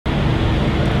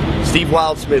Steve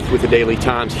Wildsmith with the Daily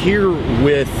Times, here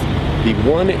with the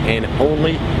one and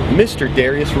only Mr.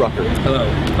 Darius Rucker. Hello,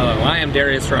 I am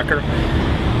Darius Rucker.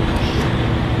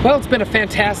 Well, it's been a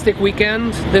fantastic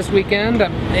weekend this weekend.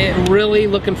 I'm really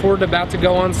looking forward to about to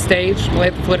go on stage, play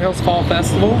at the Foothills Fall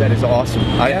Festival. That is awesome.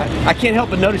 Yeah. I can't help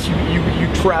but notice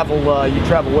you travel well.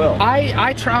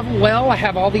 I travel well. I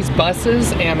have all these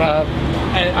buses, and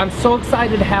I'm so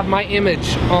excited to have my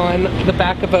image on the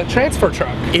back of a transfer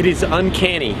truck. It is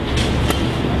uncanny.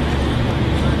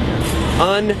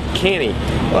 Uncanny.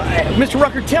 Mr.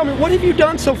 Rucker, tell me, what have you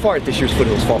done so far at this year's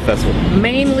Foothills Fall Festival?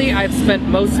 Mainly, I've spent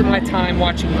most of my time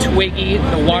watching Twiggy,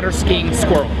 the water skiing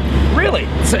squirrel. Really?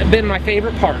 It's been my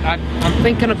favorite part. I'm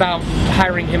thinking about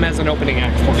hiring him as an opening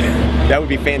act for me. That would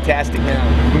be fantastic.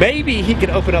 Yeah. Maybe he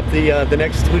could open up the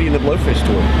next Hootie and the Blowfish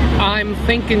tour. I'm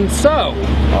thinking so.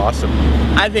 Awesome.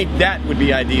 I think that would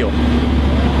be ideal.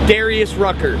 Darius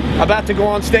Rucker, about to go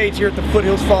on stage here at the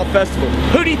Foothills Fall Festival.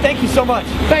 Hootie, thank you so much.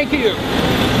 Thank you.